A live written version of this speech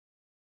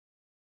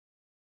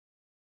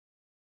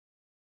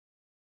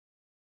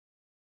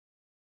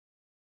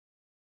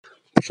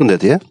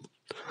Përshëndetje,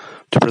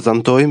 të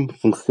prezantojmë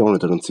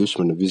funksionet e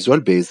rëndësishme në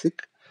Visual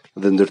Basic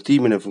dhe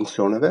ndërtimin e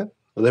funksioneve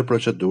dhe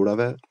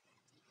procedurave.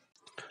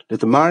 Le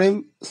të marrim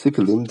si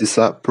fillim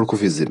disa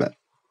përkufizime.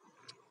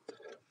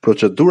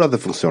 Procedurat dhe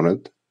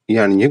funksionet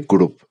janë një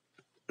grup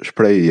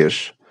shprehjesh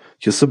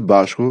që së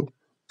bashku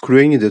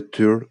kryejnë një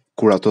detyrë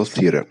kur ato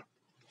thirren.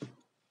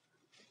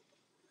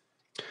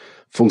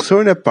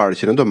 Funksioni i parë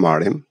që ne do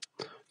marrim,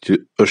 që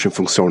është një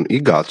funksion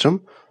i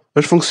gatshëm,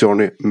 është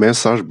funksioni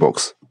message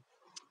box.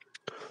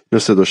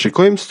 Nëse do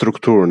shikojmë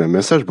strukturën e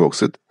message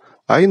boxit,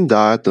 ai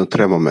ndahet në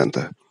 3 momente,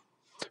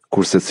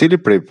 kur secili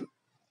prej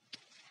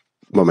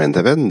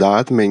momenteve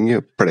ndahet me një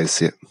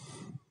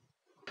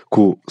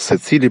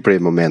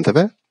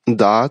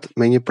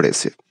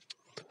presje.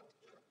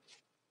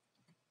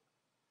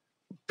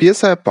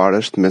 Pjesa e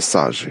parë është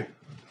mesazhi,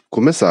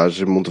 ku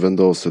mesazhi mund të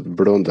vendoset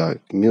brenda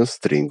një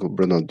stringu,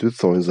 brenda 2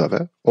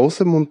 thonjzave,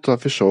 ose mund të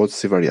afishohet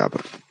si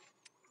variabël.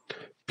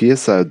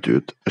 Pjesa e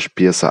dytë është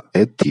pjesa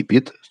e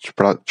tipit,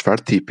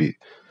 çfarë tipi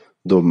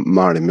do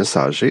marrim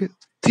mesazhi.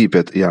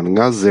 Tipet janë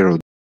nga 0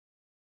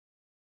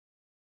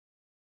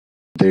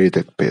 deri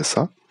tek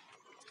 5,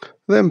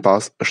 dhe më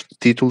pas është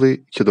titulli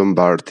që do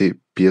mbarti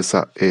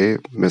pjesa e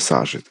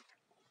mesazhit.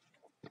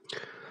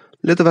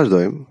 Le të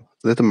vazhdojmë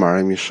dhe të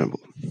marrim një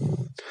shembull.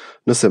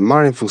 Nëse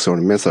marrim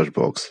funksionin message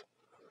box,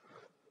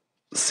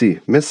 si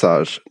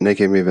mesazh ne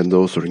kemi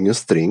vendosur një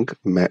string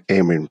me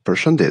emrin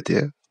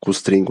përshëndetje, ku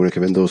stringun e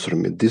ke vendosur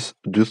me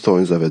 2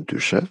 thonjzave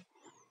dyshe,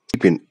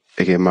 tipin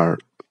e ke marrë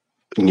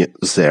një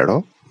 0,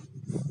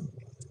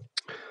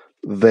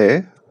 dhe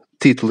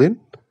titullin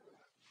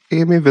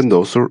e kemi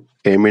vendosur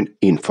emrin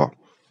info.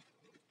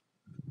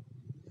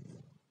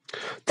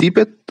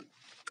 Tipet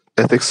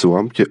e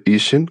theksuam që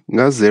ishin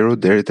nga 0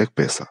 deri tek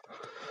 5.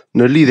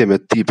 Në lidhje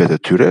me tipet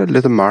e tyre, le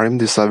të marrim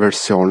disa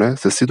versione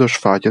se si do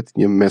shfaqet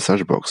një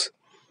message box.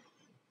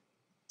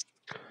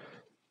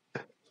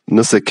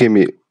 Nëse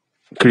kemi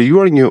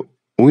krijuar një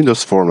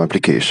Windows Form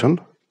application,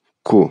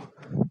 ku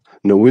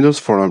në Windows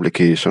Form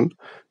application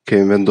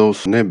kemi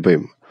vendosur ne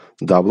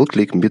bëjmë double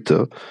click mbi të,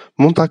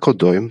 mund ta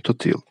kodojmë të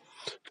tillë,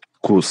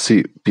 ku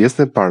si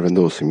pjesën e parë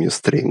vendosim një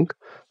string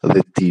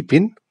dhe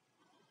tipin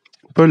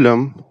për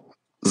lëm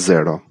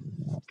 0,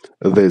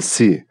 dhe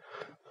si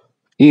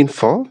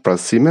info, pra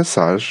si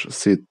mesazh,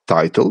 si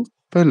title,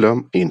 për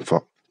lëm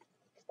info.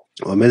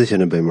 Në momentin që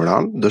ne bëjmë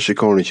run, do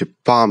shikoni që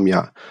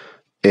pamja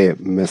e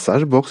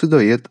message boxit do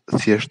jetë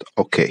thjesht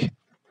OK.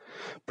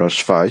 Pra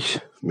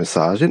shfaq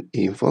mesazhin,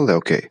 info dhe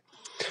OK.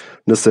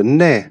 Nëse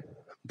ne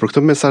për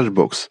këtë message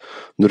box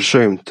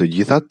ndryshojmë të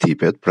gjitha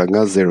tipet, pra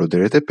nga 0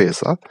 deri te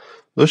 5,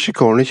 do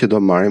shikoni që do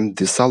marrim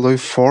disa lloj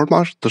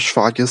formash të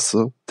shfaqjes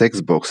së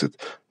text boxit.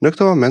 Në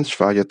këtë moment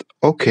shfaqet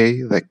OK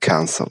dhe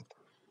cancel.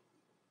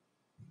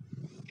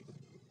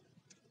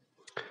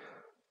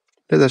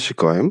 Le ta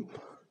shikojmë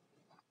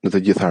në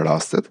të gjitha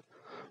rastet.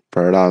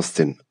 Për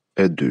rastin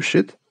e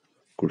dyshit,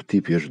 kur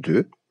tipi është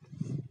 2,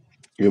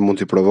 ju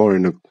mund t'i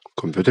provoni në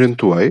kompjuterin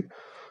tuaj,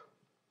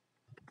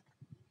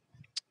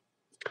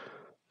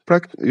 pra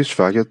ju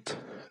shfaqet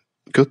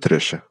kjo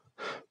treshe.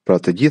 Pra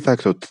të gjitha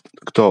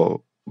këto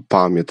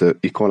pamje të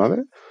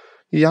ikonave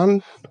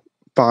janë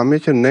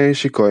pamje që ne i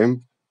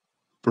shikojmë,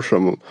 për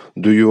shembull,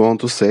 do you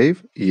want to save?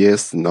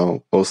 Yes,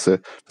 no, ose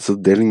nëse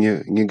del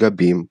një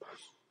gabim,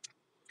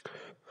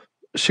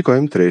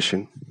 shikojmë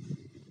treshin.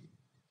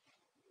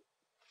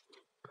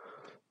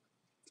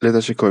 Le ta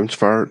shikojmë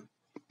çfarë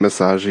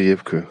mesazhi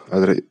jep ky.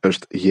 Atëherë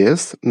është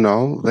yes,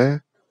 no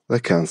dhe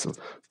cancel.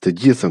 Të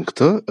gjithën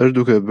këtë është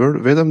duke bërë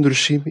vetëm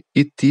ndryshim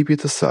i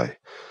tipit të saj.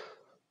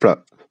 Pra,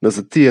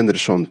 nëse ti e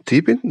ndryshon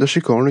tipin, do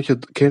shikoni që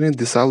keni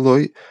disa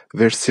lloj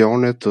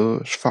versione të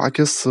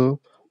shfaqjes së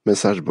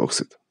message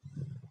boxit.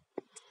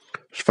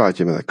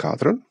 Shfaqem edhe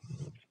 4.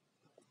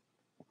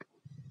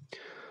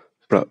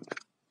 Pra,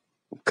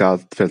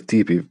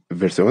 tipi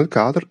versionit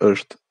 4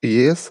 është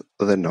yes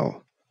dhe no.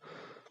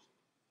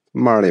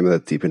 Marrim edhe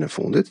tipin e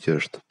fundit, që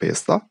është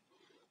 5,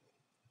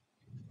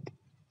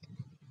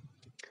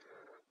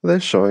 dhe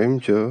shohim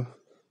që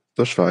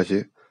do shfaqi,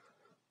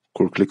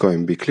 kur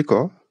klikojmë mbi kliko,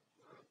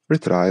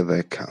 retry dhe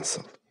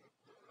cancel.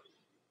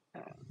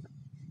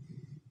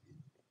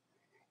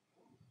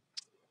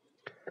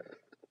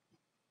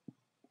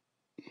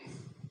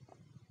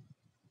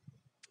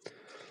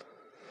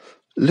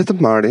 Le të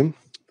marrim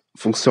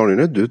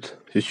funksionin e dytë,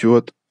 që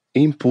quhet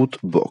input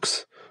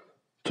box.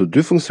 Të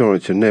dy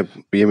funksionet që ne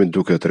jemi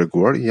duke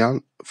treguar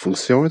janë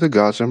funksionet e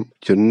gatshëm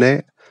që ne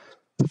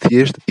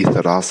thjesht i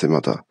therasim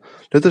ata.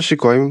 Le të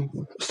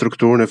shikojmë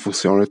strukturën e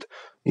funksionit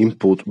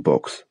input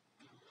box.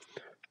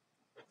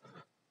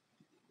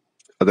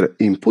 Atëherë,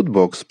 input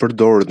box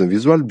përdoret në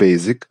Visual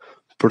Basic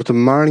për të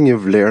marrë një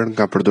vlerë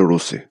nga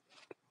përdoruesi.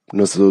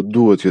 Nëse do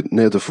duhet që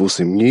ne të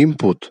fusim një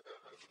input,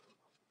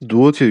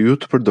 duhet që ju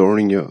të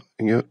përdorni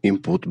një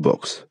input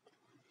box.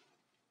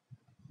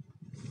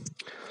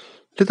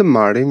 Le të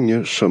marrim një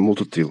shembull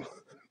të tillë,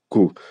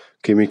 ku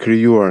kemi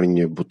krijuar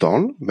një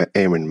buton me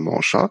emrin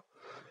mosha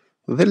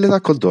dhe le ta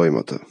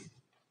kodojmë atë.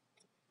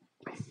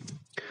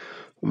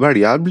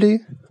 Variabli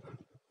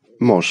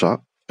mosha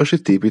është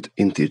i tipit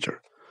integer,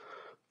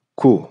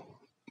 ku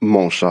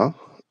mosha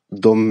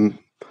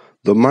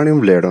do marrim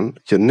vlerën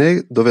që ne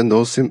do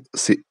vendosim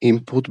si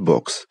input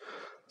box.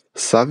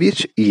 Sa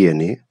vjeç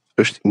jeni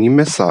është një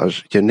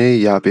mesazh që ne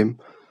i japim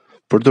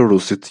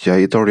përdoruesit që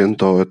ai të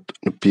orientohet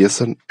në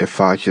pjesën e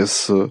faqes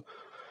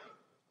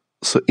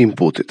së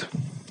inputit.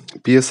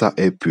 Pjesa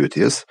e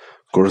pyetjes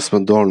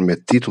korrespondon me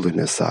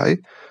titullin e saj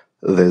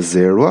dhe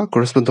zerua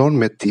korrespondon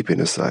me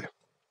tipin e saj.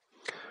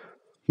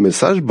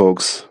 Message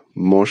box,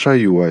 mosha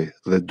juaj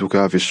dhe duke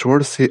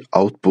afishuar si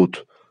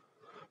output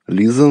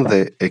lizën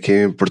dhe e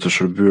kemi për të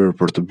shërbyer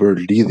për të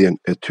bërë lidhjen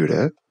e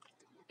tyre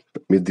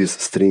midis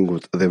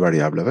stringut dhe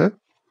variableve.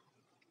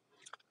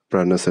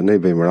 Pra nëse ne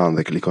bëjmë run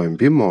dhe klikojmë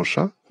mbi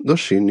mosha, do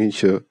shihni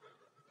që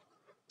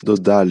do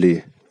dali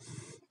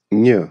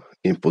një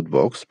input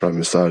box, pra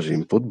mesazhi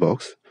input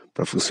box,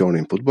 pra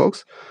funksioni input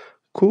box,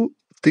 ku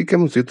ti ke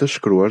mundësi të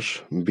shkruash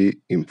mbi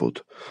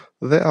input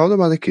dhe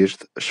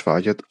automatikisht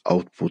shfaqet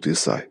outputi i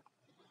saj.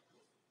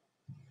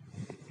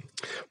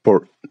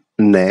 Por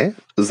ne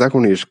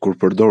zakonisht kur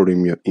përdorim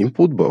një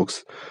input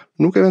box,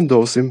 nuk e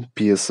vendosim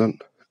pjesën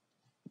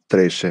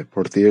treshe,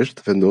 por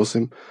thjesht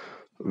vendosim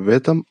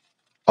vetëm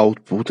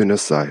outputin e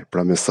saj,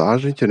 pra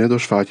mesazhin që ne do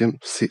shfaqim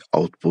si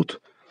output.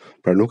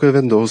 Pra nuk e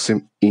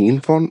vendosim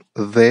infon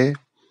dhe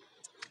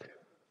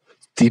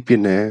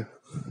tipin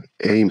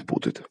e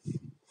inputit.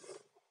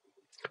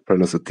 Pra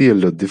nëse ti e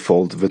lë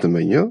default vetëm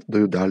me një,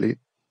 do ju dali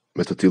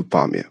me të tillë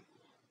pamje.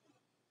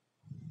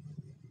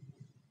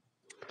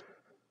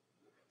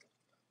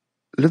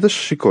 Le të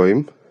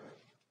shikojmë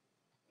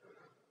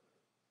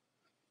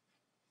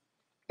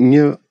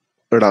një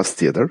rast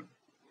tjetër.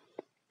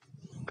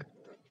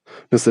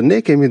 Nëse ne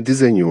kemi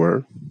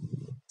dizenjuar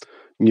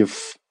një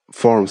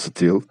formë së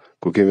tillë,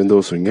 ku kemi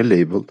vendosur një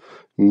label,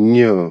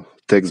 një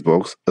text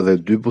box dhe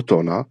dy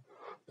butona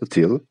të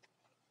tillë,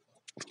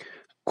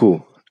 ku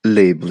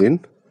labelin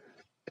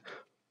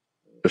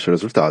është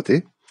rezultati,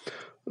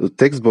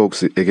 text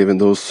boxi e ke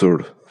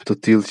vendosur të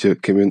tillë që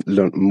kemi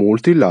lënë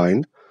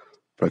multi-line,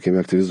 pra kemi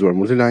aktivizuar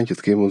multi-line që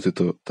të kemi mundësi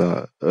të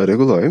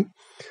rregullojmë,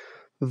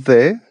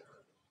 dhe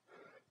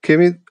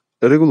kemi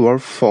rregulluar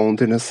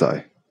fontin e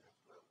saj,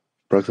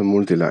 pra këtë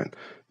multi-line.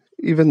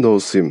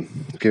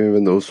 Kemi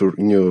vendosur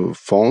një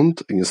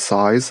font, një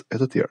size e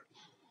të tjerë.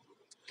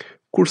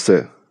 Kurse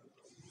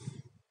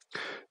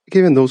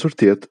kemi vendosur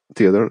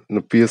tjetër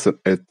në pjesën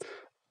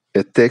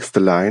e text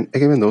line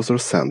e kemi vendosur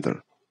center.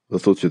 Do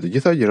thotë që të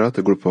gjitha gjërat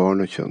të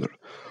grupohen në qendër.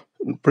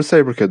 Për sa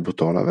i përket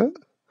butonave,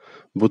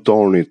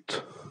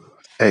 butonit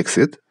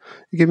exit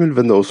i kemi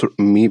vendosur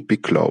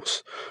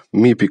mi.close.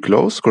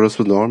 Mi.close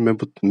korrespondon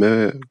me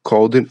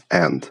kodin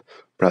end.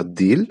 Pra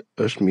dil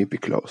është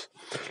mi.close.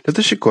 Le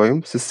të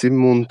shikojmë se si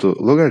mund të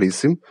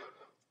llogarisim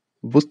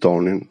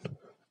butonin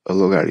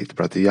llogarit.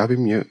 Pra të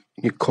japim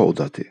një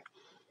kod atij.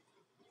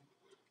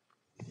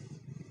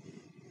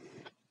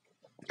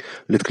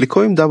 Le të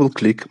klikojmë double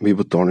click mbi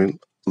butonin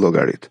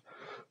llogarit.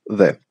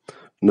 Dhe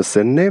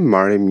nëse ne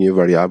marrim një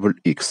variabël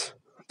x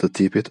të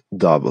tipit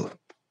double,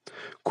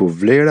 ku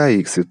vlera e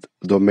x-it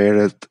do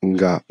merret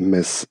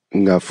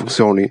nga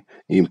funksioni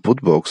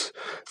input box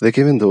dhe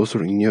kemi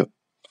vendosur një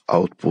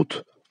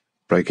output,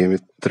 pra i kemi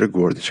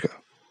treguar diçka.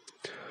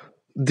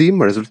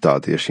 Dim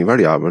rezultati është një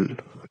variabël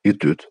i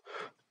dytë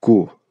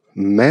ku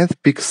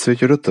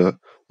math.scrt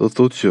do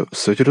thotë që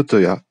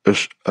scrt-ja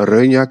është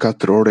rrënja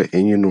katrore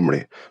e një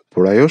numri,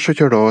 por ajo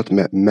shoqërohet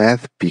me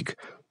math.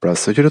 Pra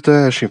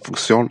scrt-ja është një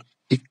funksion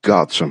i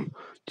gatshëm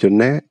që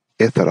ne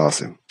e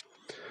therasim.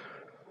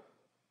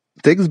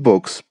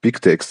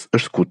 Textbox.text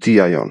është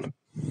kutia jonë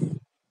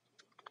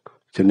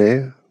që ne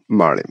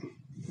marrim.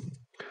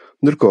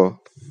 Ndërkohë,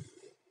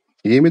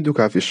 jemi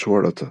duke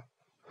afishuar atë.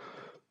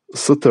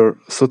 str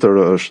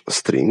është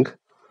string.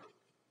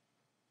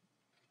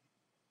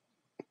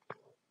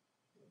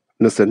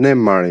 Nëse ne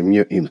marrim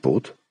një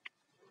input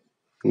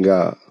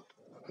nga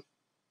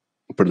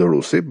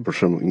përdoruesi, për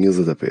shembull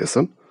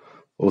 25-ën,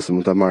 ose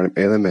mund ta marrim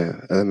edhe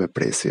me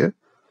presje,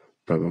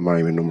 pra po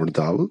marrim një numër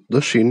double,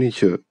 do shihni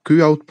që ky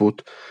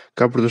output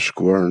ka për të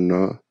shkuar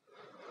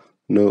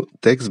në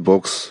text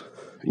box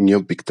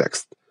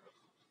 1.text.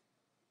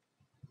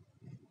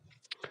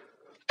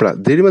 Pra,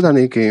 deri më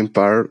tani kemi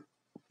parë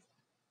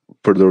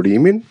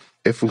përdorimin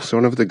e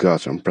funksioneve të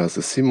gatshëm, pra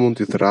se si mund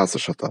t'i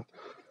thrasësh ata.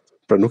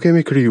 Pra nuk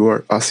kemi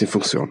krijuar asnjë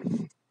funksion.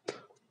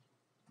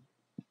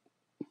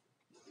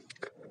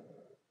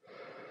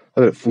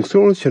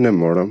 Funksionet që ne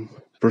morëm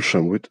për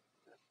shembull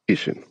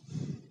ishin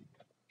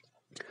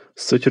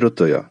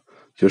scrt-ja,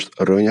 që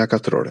është rrënja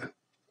katrore.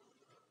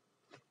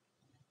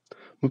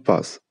 Më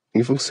pas,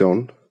 një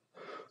funksion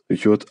i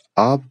quhet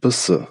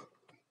abs,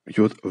 i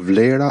quhet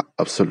vlera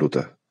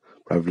absolute.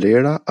 Pra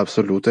vlera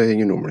absolute e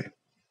një numri.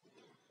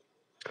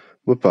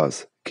 Më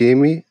pas,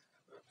 kemi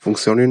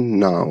funksionin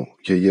now,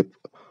 që jep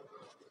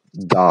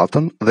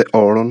datën dhe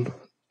orën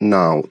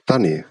now,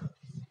 tani.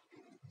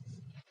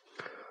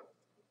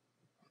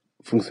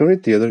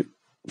 Funksioni tjetër,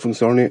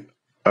 funksioni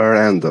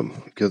random,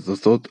 që do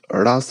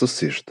thotë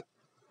rastësisht.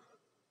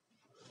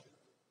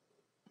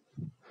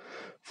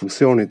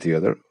 Funksioni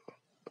tjetër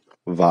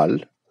val,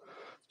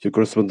 që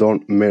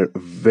korespondon merr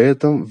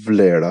vetëm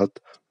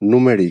vlerat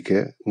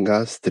numerike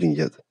nga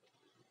stringjet.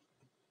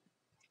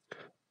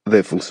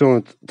 Dhe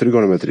funksionet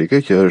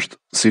trigonometrike që është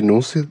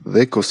sinusi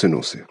dhe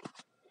kosinusi.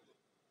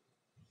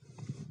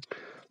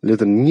 Le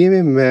të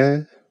njihemi me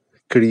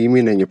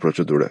krijimin e një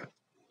procedure.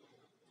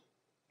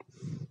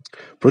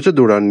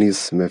 Procedura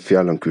nis me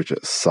fjalën kyçe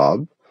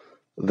sub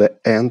dhe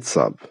and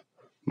sub.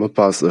 Më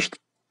pas është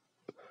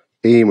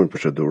emri i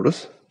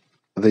procedurës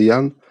dhe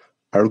janë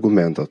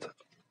argumentat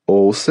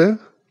ose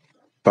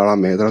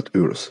parametrat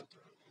yrës.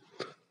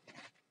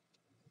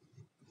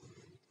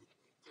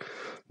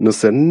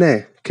 Nëse ne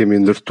kemi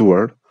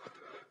ndërtuar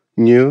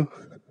një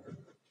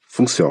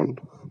funksion,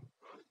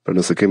 për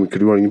nëse kemi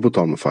krijuar një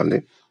buton, më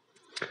falni,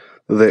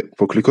 dhe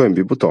po klikojmë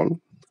mbi buton,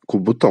 ku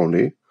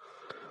butoni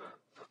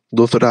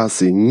do të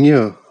rasi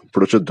një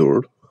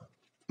procedurë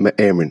me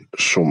emrin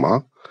shuma,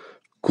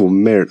 ku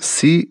merr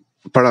si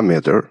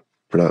parametër,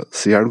 pra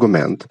si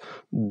argument,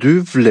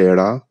 dy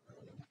vlera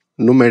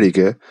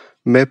numerike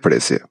me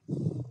presje.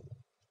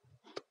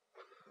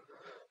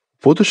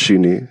 Po të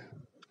shihni,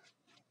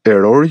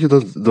 errori që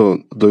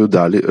do ju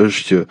dali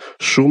është që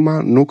shuma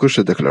nuk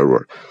është e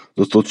deklaruar.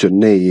 Do të thotë që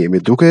ne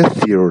jemi duke e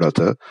thirrur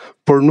atë,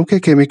 por nuk e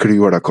kemi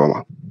krijuar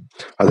akoma.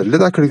 Atë le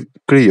ta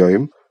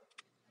krijojmë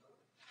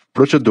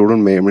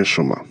procedurën me emrin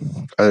shuma.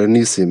 Atë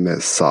nisim me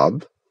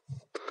sub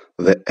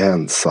dhe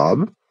and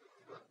sub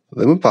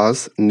dhe më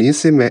pas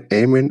nisim me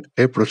emrin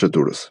e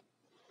procedurës.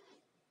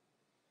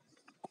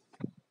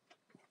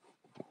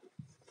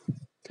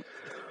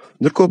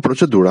 Ndërkohë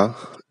procedura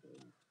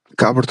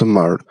ka për të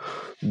marrë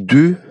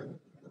dy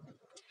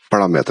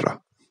parametra.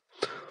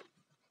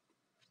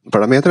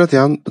 Parametrat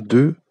janë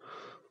dy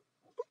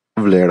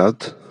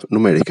vlerat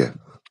numerike.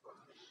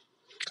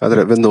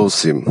 Atëherë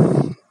vendosim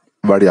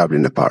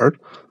variablin e parë,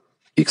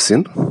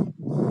 x-in,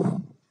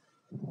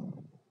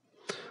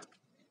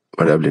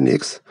 variablin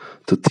x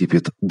të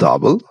tipit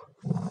double,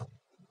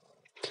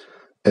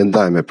 e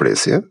ndajmë me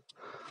presje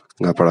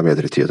nga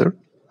parametri tjetër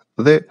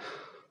dhe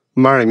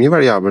marrim një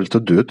variabël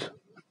të dytë,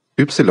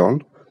 y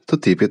të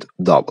tipit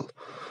double.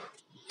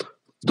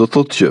 Do të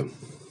thotë që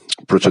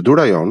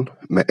procedura jon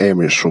me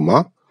emrin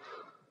shuma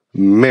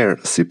merr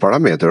si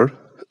parametër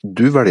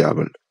dy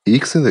variabël,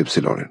 x-in dhe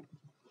y-in.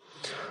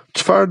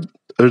 Çfarë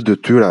është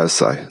detyra e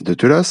saj?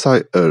 Detyra e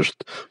saj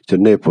është që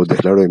ne po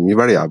deklarojmë një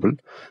variabël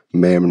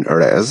me emrin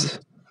res,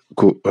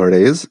 ku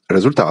res,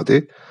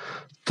 rezultati,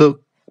 të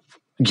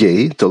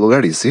gjej, të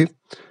llogarisi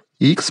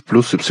x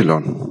plus y.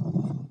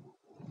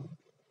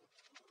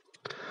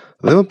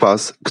 Dhe më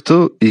pas, këtë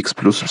x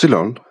plus y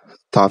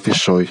ta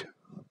afishoj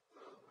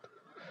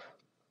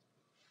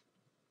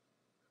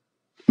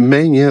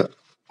me një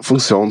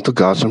funksion të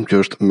gatshëm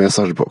që është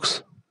message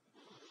box.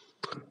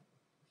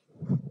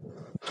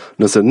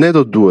 Nëse ne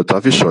do duhet të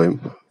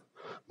afishojmë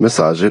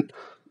mesazhin,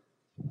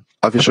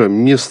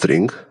 afishojmë një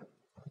string,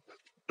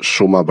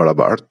 shuma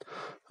barabart,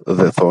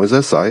 dhe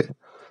thonjza e saj,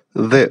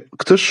 dhe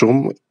këtë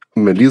shumë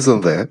me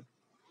lizën dhe,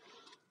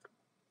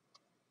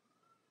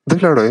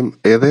 deklarojmë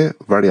edhe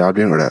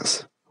variablin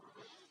res.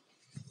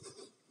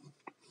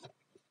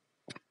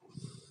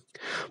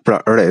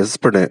 Pra res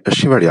për ne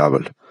është një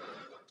variabël,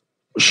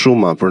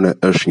 shuma për ne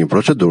është një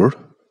procedurë,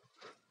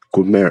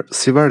 ku merr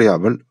si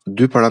variabël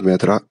dy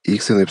parametra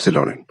x-in dhe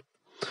y-in.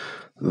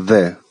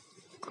 Dhe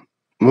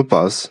më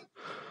pas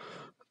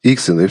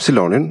x-in dhe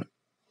y-in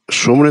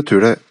shumën e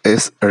tyre e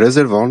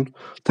rezervon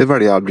te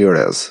variabli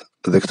res.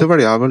 Dhe këtë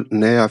variabël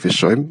ne e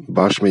afishojmë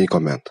bashkë me një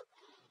koment.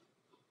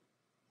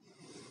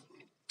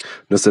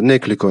 Nëse ne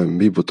klikojmë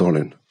mbi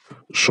butonin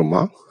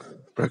shuma,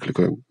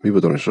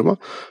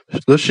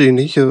 do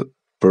shihni që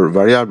për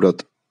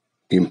variablat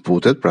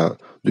inputet, pra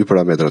dy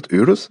parametrat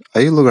yrës,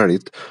 ai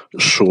llogarit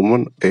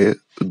shumën e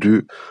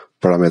dy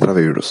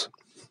parametrave yrës.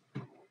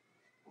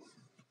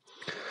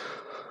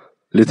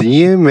 Le të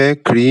njihemi me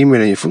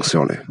krijimin e një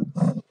funksioni.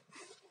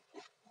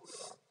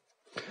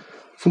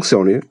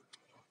 Funksioni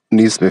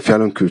nis me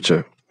fjalën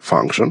kyçe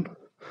function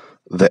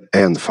dhe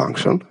end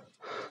function,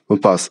 më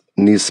pas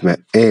nis me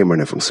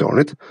emrin e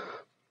funksionit,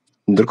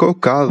 ndërkohë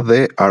ka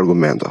dhe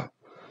argumenta.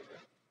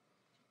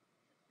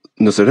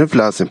 Nëse ne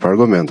flasim për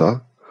argumenta,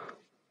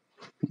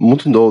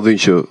 mund të ndodhin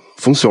që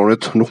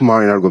funksionet nuk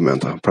marrin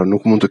argumenta, pra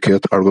nuk mund të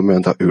ketë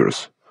argumenta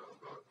yrës.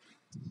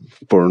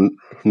 Por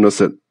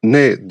nëse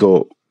ne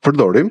do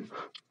përdorim,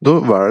 do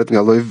varet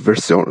nga lloji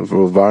version,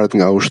 varet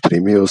nga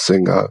ushtrimi ose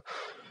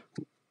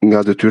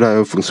nga detyra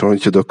e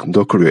funksionit që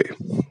do kryej.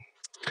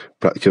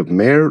 Pra që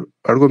merr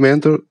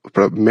argumente,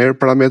 pra merr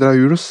parametra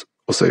yrës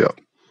ose jo.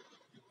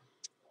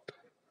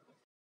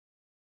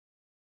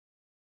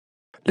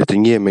 Le të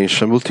njihemi me një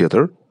shembull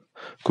tjetër,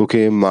 ku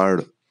kemi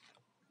marrë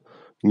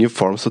një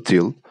formë së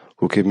tillë,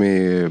 ku kemi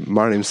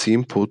marrim si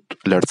input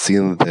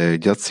lartësinë dhe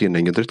gjatësinë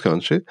e një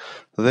drejtkëndshi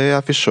dhe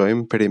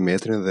afishojmë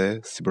perimetrin dhe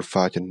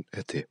sipërfaqen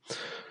e tij.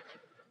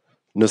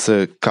 Nëse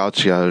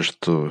kaçja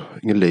është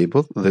një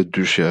label dhe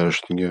dyshja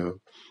është një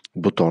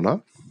butona,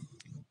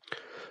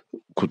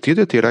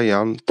 kutitë e tjera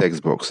janë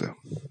text boxe,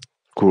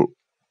 ku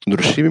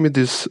ndryshimi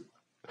midis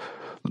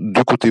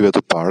dy kutive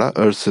të para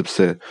është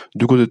sepse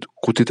dy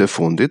kutit e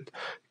fundit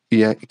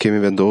kemi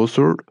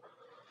vendosur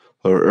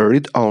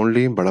read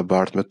only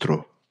barabart me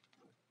true.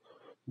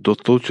 Do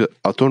të thotë që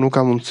ato nuk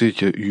ka mundësi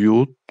që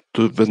ju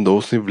të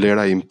vendosni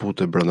vlera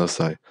input e brenda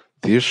saj.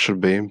 Thjesht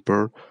shërbejnë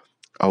për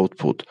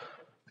output.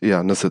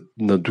 Ja, nëse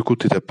në dy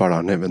kutit e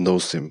para ne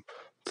vendosim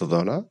të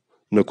dhëna,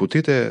 në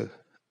kutit e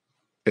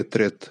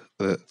tretë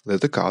dhe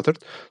të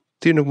katërt,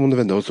 ti nuk mund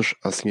të vendosësh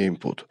asnjë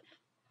input.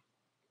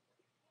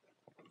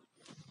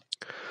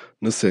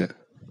 Nëse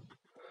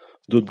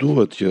do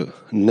duhet që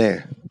ne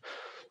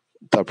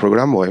ta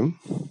programojmë,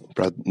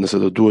 pra nëse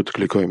do duhet të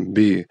klikojmë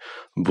mbi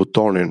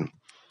butonin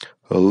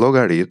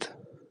llogarit,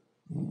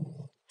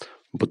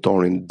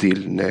 butonin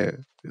dil, ne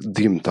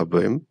dim ta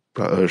bëjmë,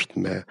 pra është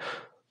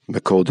me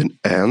kodin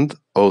end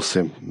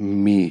ose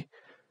mi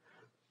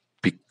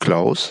pick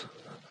close.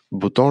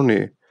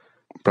 Butoni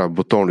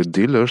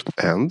dil është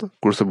end,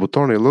 kurse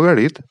butoni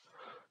llogarit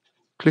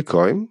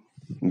klikojmë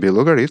mbi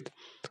llogarit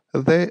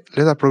dhe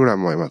le ta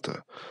programojmë atë.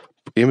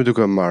 Jemi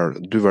duke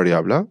marrë dy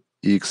variabla,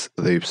 x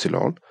dhe y,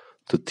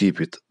 të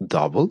tipit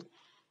double,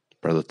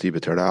 pra të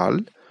tipit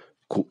real,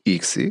 ku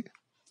x-i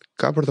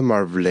ka për të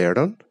marrë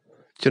vlerën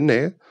që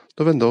ne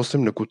do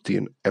vendosim në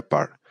kutin e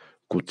parë.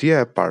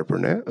 Kutia e parë për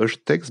ne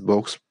është text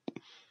box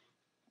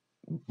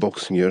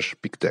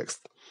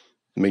 1.text.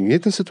 Me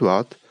njëjtën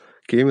situatë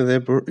kemi edhe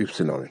për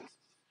y-in.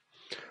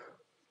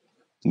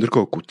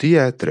 Ndërkohë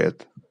kutia e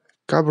tretë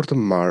ka për të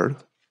marrë,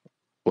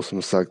 ose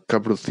më saktë ka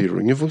për të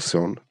thirrur një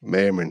funksion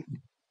me emrin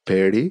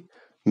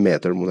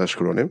perimeter, mund ta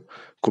shkruanim,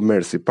 ku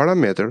merr si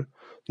parametër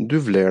dy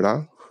vlera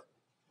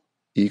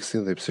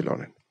x-in dhe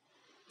y-in.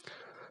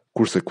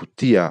 Kurse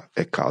kutia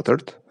e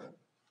katërt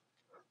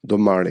do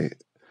marri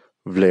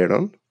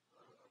vlerën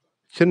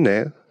që ne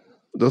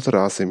do të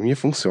rrasim një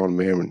funksion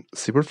me emrin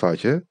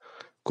sipërfaqe,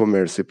 ku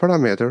merr si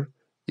parametër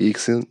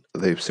x-in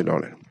dhe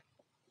y-in.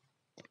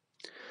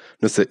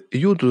 Nëse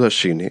ju do ta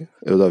shihni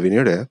e do ta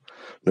vini re,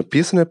 në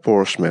pjesën e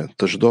poshtme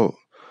të çdo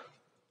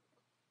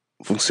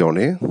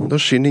funksioni do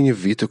shihni një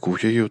vit të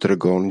kuqe që ju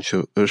tregon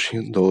që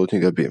është ndodhet një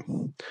gabim.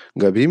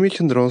 Gabimi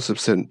qëndron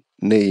sepse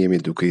ne jemi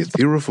duke i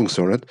thirrur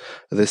funksionet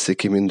dhe se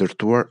kemi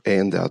ndërtuar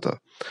ende ata.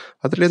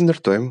 Atë le të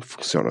ndërtojmë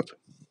funksionet.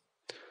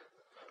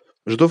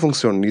 Çdo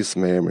funksion nis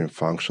me emrin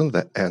function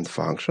dhe end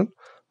function,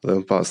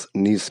 dhe më pas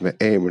nis me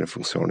emrin e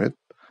funksionit.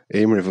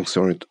 Emri i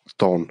funksionit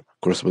ton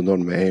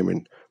korrespondon me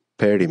emrin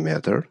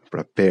perimeter,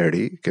 pra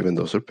peri, ke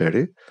vendosur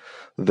peri,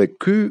 dhe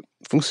ky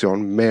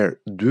funksion merr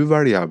dy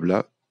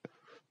variabla,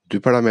 dy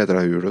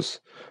parametra hyrës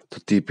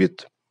të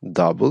tipit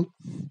double,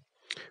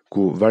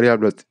 ku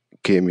variablat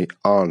kemi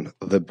an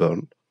dhe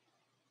bën.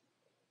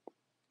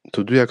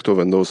 Të dyja këto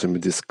vendosen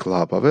midis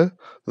klapave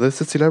dhe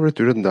secila prej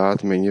tyre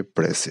ndahet me një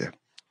presje.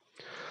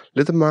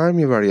 Le të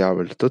marrim një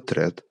variabël të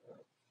tretë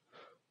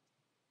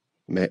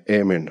me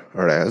emrin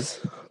res,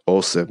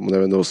 ose mund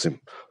të vendosim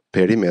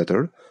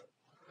perimeter,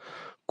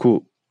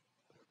 ku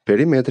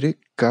perimetri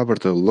ka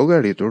për të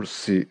llogaritur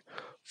si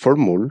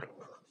formul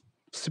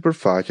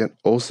sipërfaqen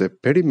ose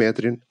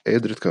perimetrin e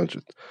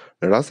drejtkëndshit.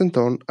 Në rastin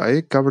ton,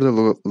 ai ka për të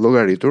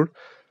llogaritur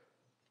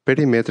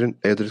perimetrin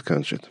e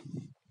drejtkëndshit.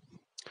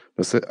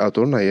 Nëse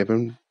ato na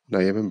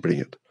jepen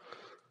brinjët.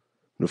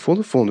 Në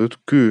fund të fundit,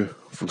 ky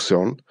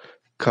funksion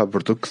ka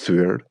për të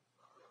kthyer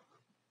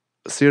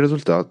si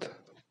rezultat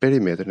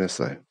perimetrin e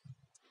saj.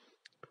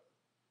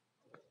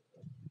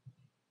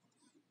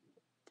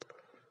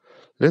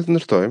 Le të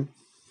ndërtojmë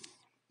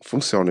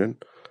funksionin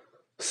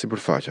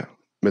sipërfaqe.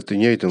 Me të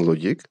njëjtën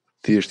logjik,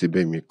 thjesht i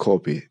bëjmë një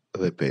copy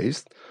dhe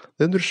paste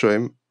dhe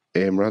ndryshojmë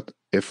emrat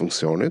e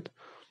funksionit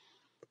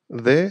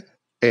dhe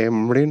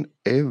emrin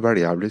e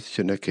variablit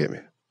që ne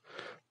kemi.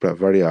 Pra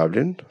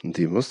variablin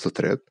ndihmës të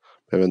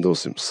tretë e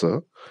vendosim s,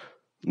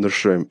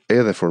 ndryshojmë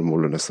edhe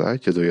formulën e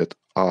saj që do jetë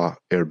a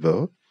er b,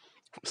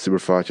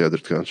 sipërfaqja e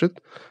drejtkëndshit,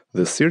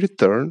 dhe si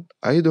return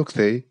ai do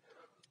kthej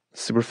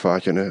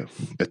sipërfaqen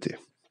e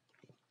tij.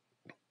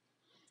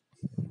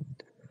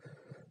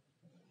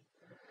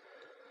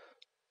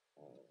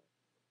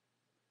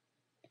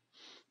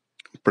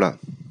 Pra,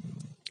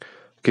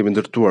 kemi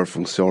ndërtuar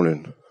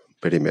funksionin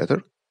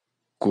perimeter,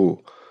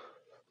 ku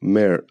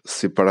merr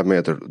si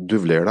parametër dy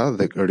vlera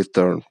dhe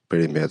return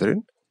perimetrin.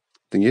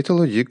 Të njëjtën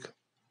logjik,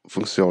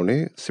 funksioni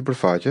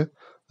sipërfaqe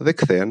dhe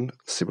kthen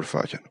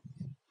sipërfaqen.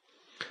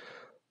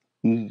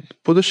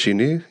 Po të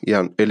shihni,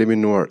 janë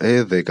eliminuar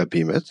edhe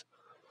gabimet,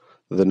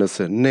 dhe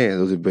nëse ne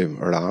do t'i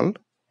bëjmë run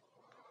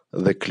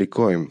dhe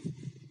klikojmë,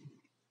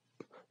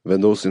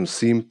 vendosim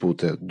si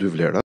inpute dy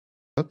vlerat,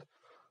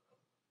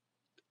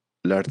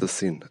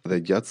 lartësinë dhe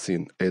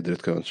gjatësinë e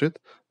drejtkëndshit,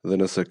 dhe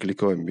nëse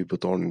klikojmë mbi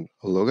butonin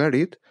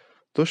llogarit,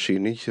 do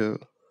shihni që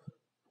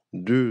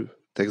dy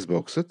text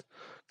boxet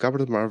ka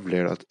për të marrë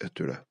vlerat e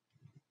tyre.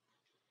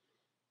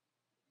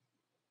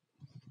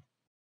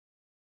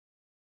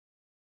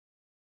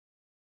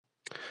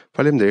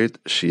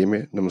 Faleminderit,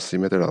 shihemi në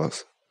mësimet e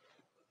radhës.